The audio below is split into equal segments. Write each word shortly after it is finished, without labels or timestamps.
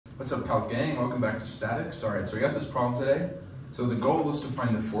What's up, Calc gang? Welcome back to statics. All right, so we got this problem today. So the goal is to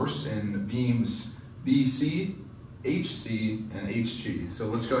find the force in beams BC, HC, and HG. So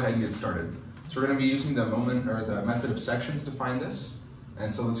let's go ahead and get started. So we're going to be using the method of sections to find this.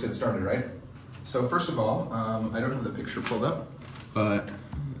 And so let's get started, right? So first of all, I don't have the picture pulled up, but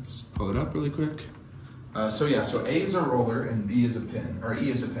let's pull it up really quick. So A is a roller and B is a pin, or E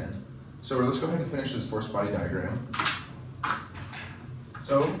is a pin. So let's go ahead and finish this force body diagram.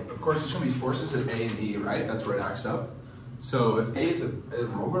 So, of course, there's going to be forces at A and E, right? That's where it acts up. So if A is a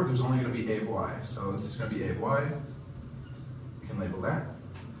roller, there's only going to be A of Y. So this is going to be A of Y. We can label that.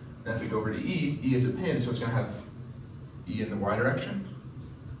 Then if we go over to E, E is a pin, so it's going to have E in the Y direction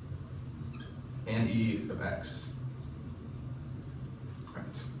and E of X. Right.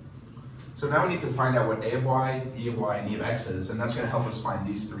 So now we need to find out what A of Y, E of Y, and E of X is, and that's going to help us find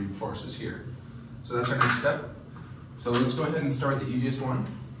these three forces here. So that's our next step. So let's go ahead and start with the easiest one.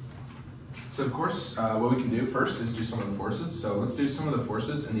 So of course, what we can do first is do some of the forces. So let's do some of the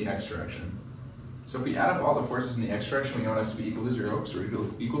forces in the X direction. So if we add up all the forces in the X direction, we know it has to be equal to 0, because we're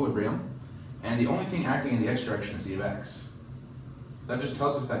equilibrium. And the only thing acting in the X direction is E of X. So that just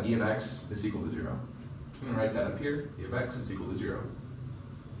tells us that E of X is equal to 0. I'm going to write that up here. E of X is equal to 0.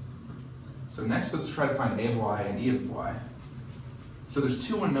 So next, let's try to find A of Y and E of Y. So there's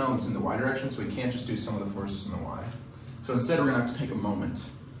two unknowns in the Y direction, so we can't just do some of the forces in the Y. So instead, we're going to have to take a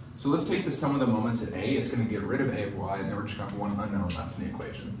moment. So let's take the sum of the moments at A. It's going to get rid of A of Y, and then we're just going to have one unknown left in the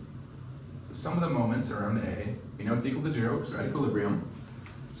equation. So sum of the moments around A, we know it's equal to 0 because we're at equilibrium.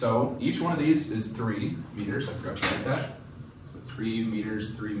 So each one of these is 3 meters. I forgot to write that. So 3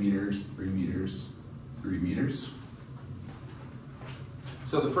 meters, 3 meters, 3 meters, 3 meters.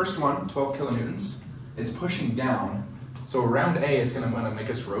 So the first one, 12 kilonewtons, it's pushing down. So around A, it's going to make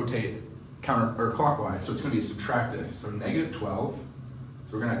us rotate clockwise, so it's going to be subtracted. So negative 12.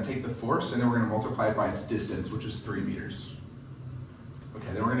 So we're going to take the force, and then we're going to multiply it by its distance, which is 3 meters. Okay,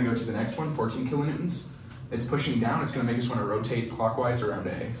 then we're going to go to the next one, 14 kilonewtons. It's pushing down. It's going to make us want to rotate clockwise around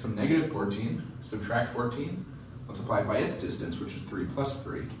A. So negative 14, subtract 14, multiply by its distance, which is 3 plus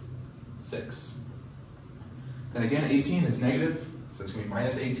 3, 6. Then again, 18 is negative, so it's going to be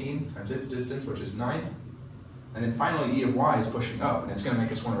minus 18 times its distance, which is 9. And then finally, E of Y is pushing up, and it's going to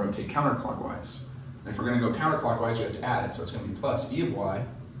make us want to rotate counterclockwise. And if we're going to go counterclockwise, we have to add it, so it's going to be plus E of Y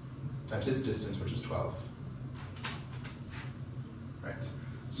times its distance, which is 12. Right.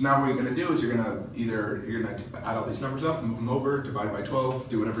 So now what you're going to do is you're going to add all these numbers up, move them over, divide by 12,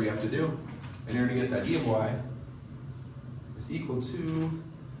 do whatever you have to do, and you're going to get that E of Y is equal to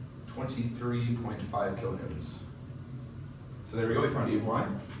 23.5 kilonewtons. So there we go, we found E of Y.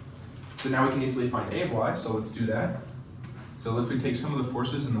 So now we can easily find A of Y, so let's do that. So if we take some of the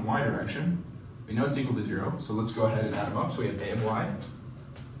forces in the Y direction, we know it's equal to 0, so let's go ahead and add them up. So we have A of Y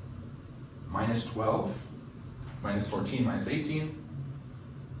minus 12, minus 14, minus 18,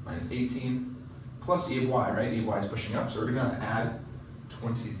 minus 18, plus E of Y, right? E of Y is pushing up, so we're going to add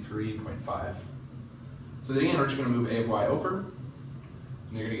 23.5. So then again, we're just going to move A of Y over,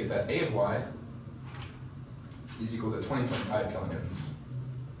 and you're going to get that A of Y is equal to 20.5 kilonewtons.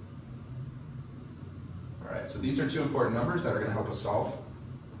 All right, so these are two important numbers that are going to help us solve.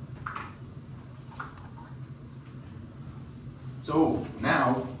 So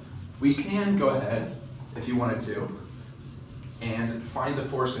now we can go ahead, if you wanted to, and find the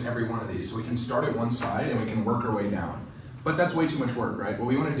force in every one of these. So we can start at one side and we can work our way down. But that's way too much work, right? What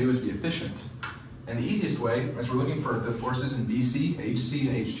we want to do is be efficient. And the easiest way is we're looking for the forces in BC, HC,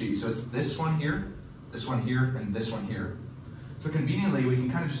 and HG. So it's this one here, and this one here. So conveniently, we can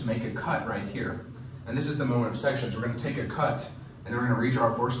kind of just make a cut right here. And this is the moment of sections. We're going to take a cut, and then we're going to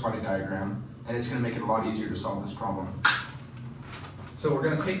redraw a force body diagram, and it's going to make it a lot easier to solve this problem. So we're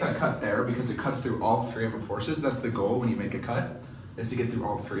going to take that cut there because it cuts through all three of our forces. That's the goal when you make a cut, is to get through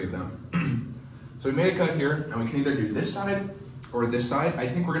all three of them. So we made a cut here, and we can either do this side or this side. I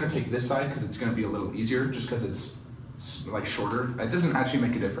think we're going to take this side because it's going to be a little easier, just because it's like shorter. It doesn't actually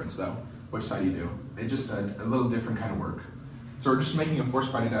make a difference though, which side you do. It's just a little different kind of work. So we're just making a force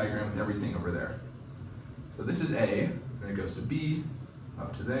body diagram with everything over there. So this is A, then it goes to B,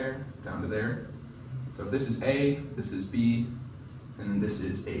 up to there, down to there. So if this is A, this is B, and then this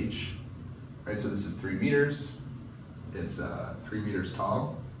is H. Right, so this is 3 meters. It's 3 meters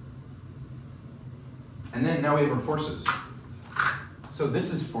tall. And then now we have our forces. So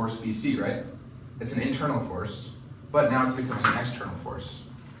this is force BC, right? It's an internal force, but now it's becoming an external force.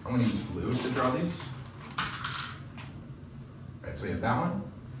 I'm going to use blue to draw these. Right, so we have that one.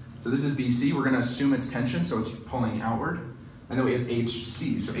 So this is BC, we're going to assume it's tension, so it's pulling outward. And then we have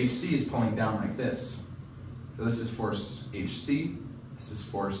HC, so HC is pulling down like this. So this is force HC, This is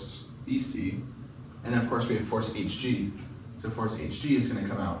force BC. And then of course we have force HG. So force HG is going to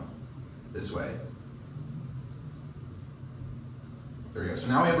come out this way. There we go. So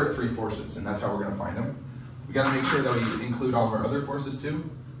now we have our 3 forces, and that's how we're going to find them. We got to make sure that we include all of our other forces too.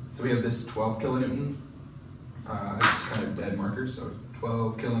 So we have this 12 kilonewton. It's kind of dead marker, so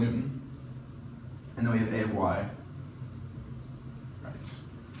 12 kilonewton. And then we have A of Y. Right.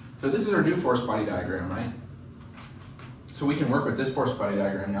 So this is our new force body diagram, right? So we can work with this force body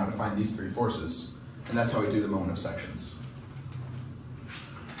diagram now to find these 3 forces. And that's how we do the moment of sections.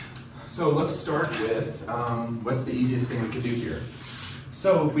 So let's start with what's the easiest thing we could do here.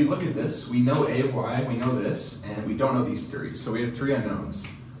 So if we look at this, we know A of Y, we know this, and we don't know these 3. So we have 3 unknowns.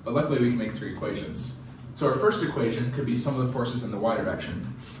 But luckily we can make 3 equations. So our first equation could be sum of the forces in the y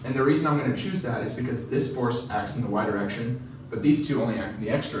direction. And the reason I'm going to choose that is because this force acts in the y direction, but these 2 only act in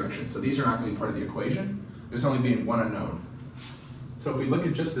the x direction. So these are not going to be part of the equation. There's only being 1 unknown. So if we look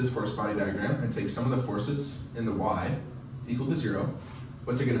at just this force body diagram and take sum of the forces in the y equal to 0,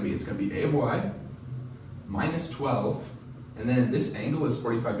 what's it going to be? It's going to be A of y minus 12, and then this angle is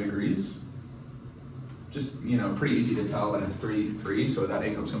 45 degrees. Just, pretty easy to tell that it's 3, so that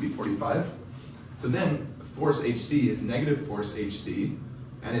angle is going to be 45. So then force HC is negative force HC,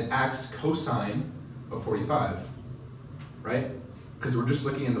 and it acts cosine of 45, right? Because we're just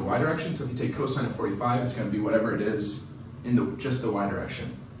looking in the y direction, so if you take cosine of 45, it's going to be whatever it is in just the y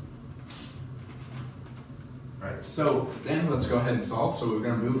direction. Right, so then let's go ahead and solve. So we're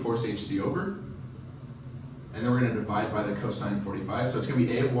going to move force HC over, and then we're going to divide by the cosine of 45. So it's going to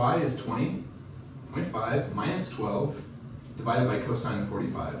be A of y is 20.5 minus 12 divided by cosine of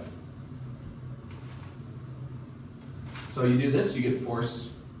 45. So you do this, you get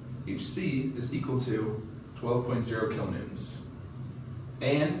force HC is equal to 12.0 kilonewtons.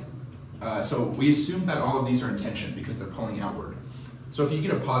 And so we assume that all of these are in tension because they're pulling outward. So if you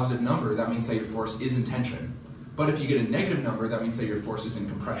get a positive number, that means that your force is in tension. But if you get a negative number, that means that your force is in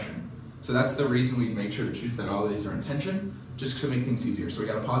compression. So that's the reason we make sure to choose that all of these are in tension, just to make things easier. So we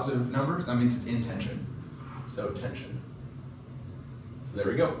got a positive number, that means it's in tension. So tension. So there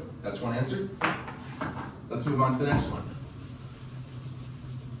we go. That's one answer. Let's move on to the next one.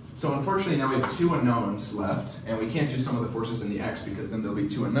 So unfortunately now we have 2 unknowns left, and we can't do sum of the forces in the x because then there'll be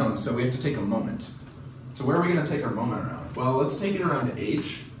 2 unknowns, so we have to take a moment. So where are we going to take our moment around? Well, let's take it around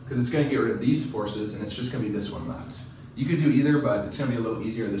h, because it's going to get rid of these forces, and it's just going to be this one left. You could do either, but it's going to be a little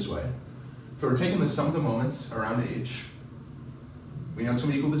easier this way. So we're taking the sum of the moments around h. We know it's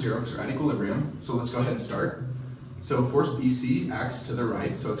going to be equal to 0 because we're at equilibrium, so let's go ahead and start. So force BC acts to the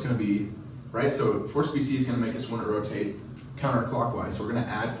right, so it's going to be, right, so force BC is going to make us want to rotate counterclockwise. So we're going to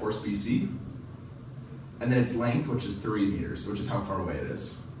add force BC, and then its length, which is 3 meters, which is how far away it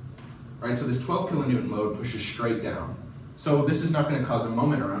is. Right, so this 12 kilonewton load pushes straight down. So this is not going to cause a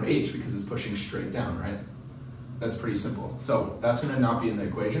moment around h because it's pushing straight down, right? That's pretty simple. So that's going to not be in the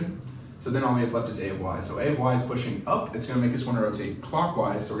equation. So then all we have left is A of y. So A of y is pushing up. It's going to make us want to rotate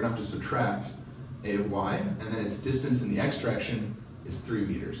clockwise, so we're going to have to subtract A of y, and then its distance in the x direction is 3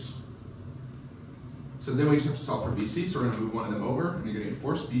 meters. So then we just have to solve for BC, so we're going to move one of them over, and you're going to get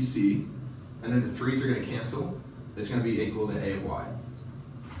force BC, and then the 3's are going to cancel. It's going to be equal to A of y.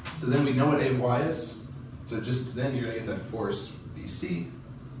 So then we know what A of y is, so just then you're going to get that force BC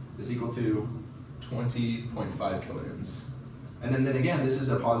is equal to 20.5 kilonewtons. And then again, this is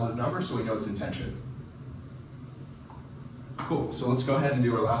a positive number, so we know it's in tension. Cool, so let's go ahead and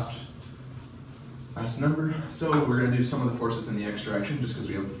do our last number. So we're going to do sum of the forces in the x direction, just because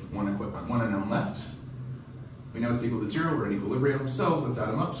we have one unknown left. We know it's equal to 0, we're in equilibrium, so let's add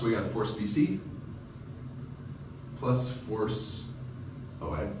them up. So we got force BC plus force,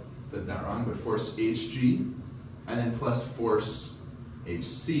 I did that wrong, but force HG, and then plus force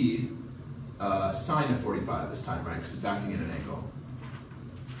HC, sine of 45 this time, right, because it's acting at an angle.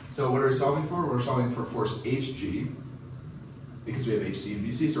 So what are we solving for? We're solving for force HG, because we have HC and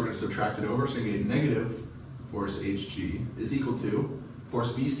BC, so we're going to subtract it over, so we get negative force HG is equal to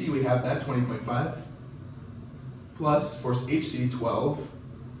force BC, we have that, 20.5, plus force HC, 12,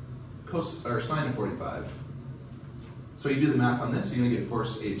 sine of 45. So you do the math on this, you're going to get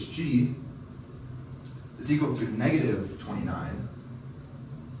force HG is equal to negative 29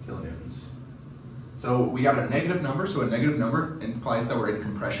 kilonewtons. So we got a negative number, so a negative number implies that we're in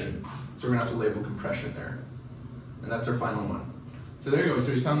compression. So we're going to have to label compression there. And that's our final one. So there you go,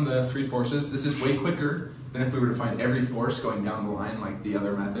 so we found the 3 forces. This is way quicker than if we were to find every force going down the line like the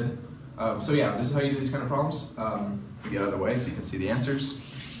other method. So yeah, this is how you do these kind of problems. Get out of the way so you can see the answers.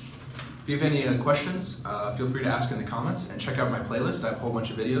 If you have any questions, feel free to ask in the comments and check out my playlist. I have a whole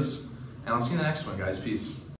bunch of videos. And I'll see you in the next one, guys. Peace.